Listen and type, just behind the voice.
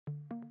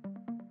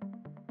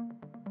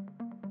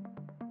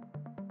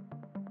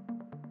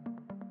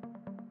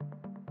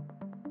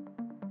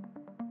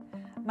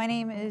My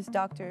name is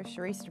Dr.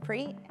 Cherisse Du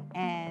Preez,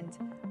 and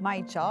my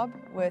job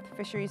with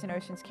Fisheries and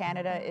Oceans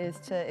Canada is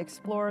to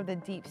explore the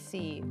deep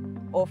sea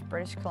off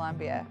British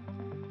Columbia.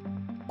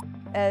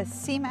 A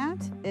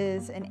seamount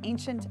is an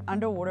ancient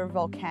underwater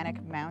volcanic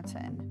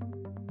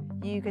mountain.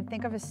 You could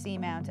think of a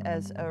seamount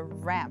as a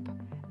ramp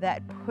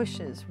that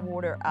pushes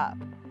water up.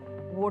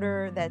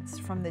 Water that's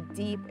from the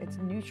deep, it's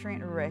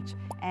nutrient rich,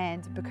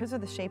 and because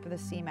of the shape of the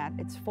seamount,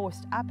 it's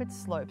forced up its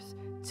slopes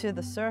to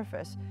the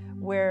surface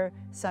where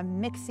some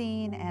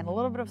mixing and a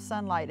little bit of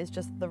sunlight is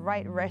just the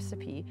right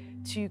recipe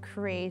to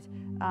create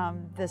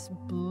this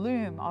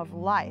bloom of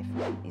life.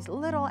 These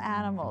little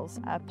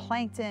animals,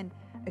 plankton,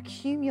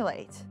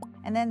 accumulate.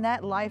 And then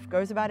that life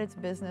goes about its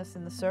business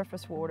in the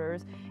surface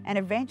waters, and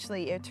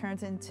eventually it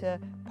turns into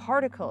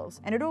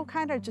particles, and it all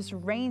kind of just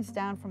rains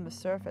down from the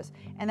surface.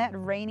 And that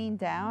raining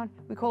down,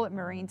 we call it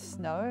marine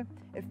snow,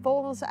 it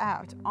falls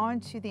out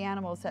onto the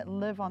animals that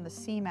live on the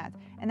seamount,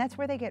 and that's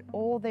where they get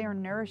all their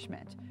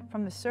nourishment,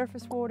 from the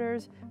surface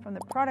waters, from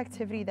the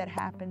productivity that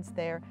happens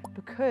there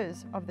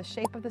because of the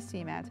shape of the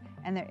seamount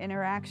and their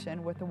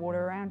interaction with the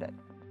water around it.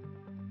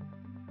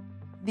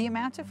 The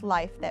amount of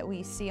life that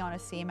we see on a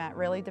seamount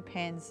really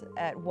depends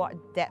at what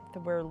depth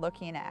we're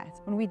looking at.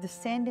 When we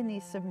descend in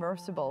these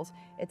submersibles,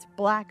 it's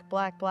black,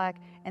 black, black,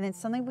 and then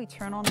suddenly we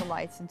turn on the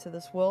lights into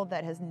this world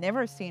that has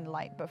never seen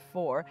light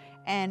before,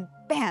 and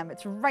bam,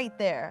 it's right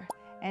there.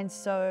 And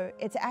so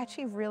it's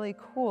actually really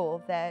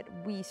cool that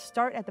we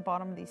start at the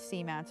bottom of these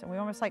seamounts and we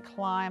almost like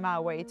climb our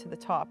way to the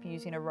top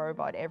using a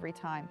robot every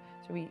time.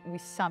 So we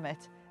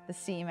summit the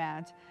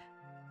seamount.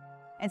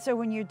 And so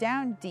when you're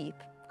down deep,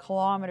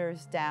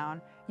 kilometers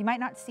down, you might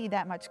not see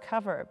that much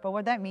cover, but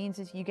what that means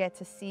is you get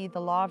to see the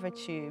lava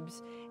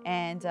tubes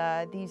and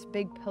these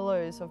big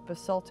pillows of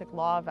basaltic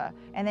lava.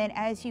 And then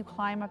as you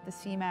climb up the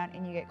seamount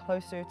and you get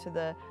closer to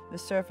the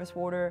surface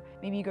water,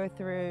 maybe you go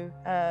through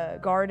a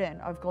garden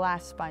of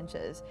glass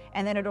sponges,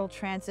 and then it'll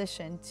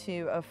transition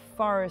to a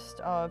forest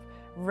of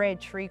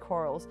red tree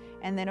corals,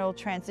 and then it'll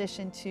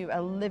transition to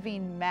a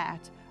living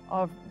mat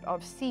of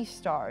sea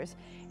stars.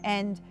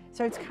 And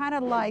so it's kind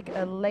of like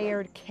a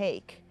layered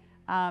cake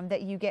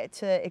that you get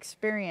to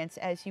experience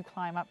as you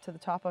climb up to the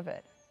top of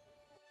it.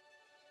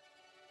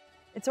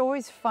 It's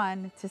always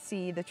fun to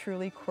see the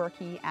truly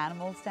quirky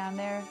animals down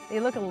there. They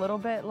look a little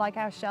bit like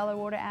our shallow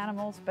water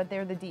animals, but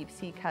they're the deep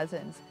sea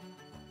cousins.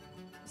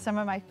 Some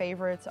of my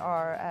favorites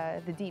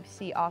are the deep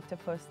sea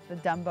octopus, the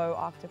Dumbo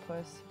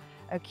octopus,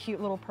 a cute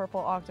little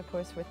purple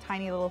octopus with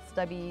tiny little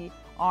stubby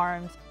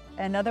arms.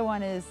 Another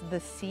one is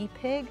the sea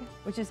pig,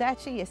 which is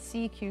actually a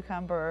sea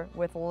cucumber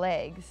with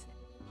legs.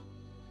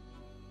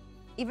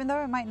 Even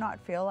though it might not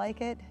feel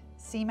like it,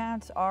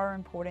 seamounts are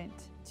important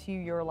to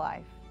your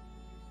life.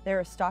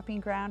 They're a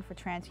stopping ground for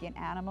transient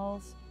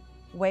animals,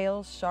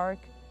 whales, shark,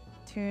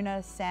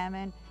 tuna,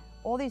 salmon,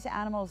 all these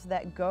animals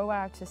that go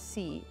out to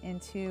sea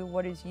into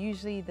what is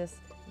usually this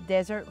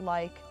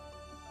desert-like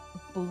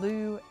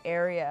blue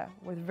area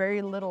with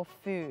very little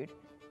food.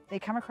 They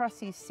come across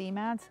these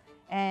seamounts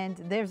and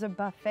there's a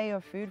buffet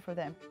of food for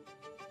them.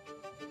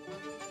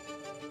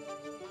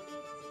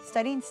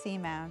 Studying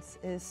seamounts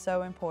is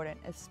so important,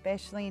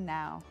 especially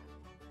now.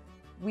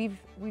 We've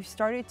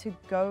started to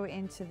go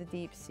into the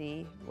deep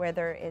sea,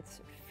 whether it's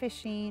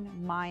fishing,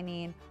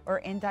 mining, or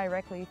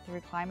indirectly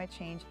through climate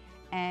change,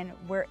 and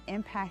we're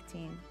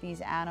impacting these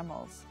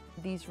animals,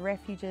 these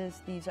refuges,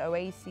 these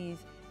oases,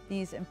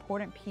 these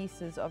important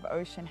pieces of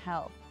ocean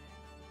health.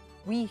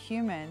 We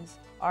humans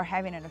are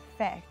having an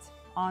effect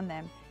on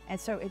them, and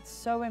so it's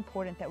so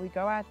important that we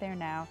go out there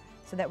now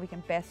so that we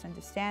can best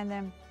understand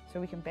them, so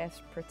we can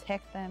best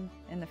protect them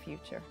in the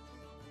future.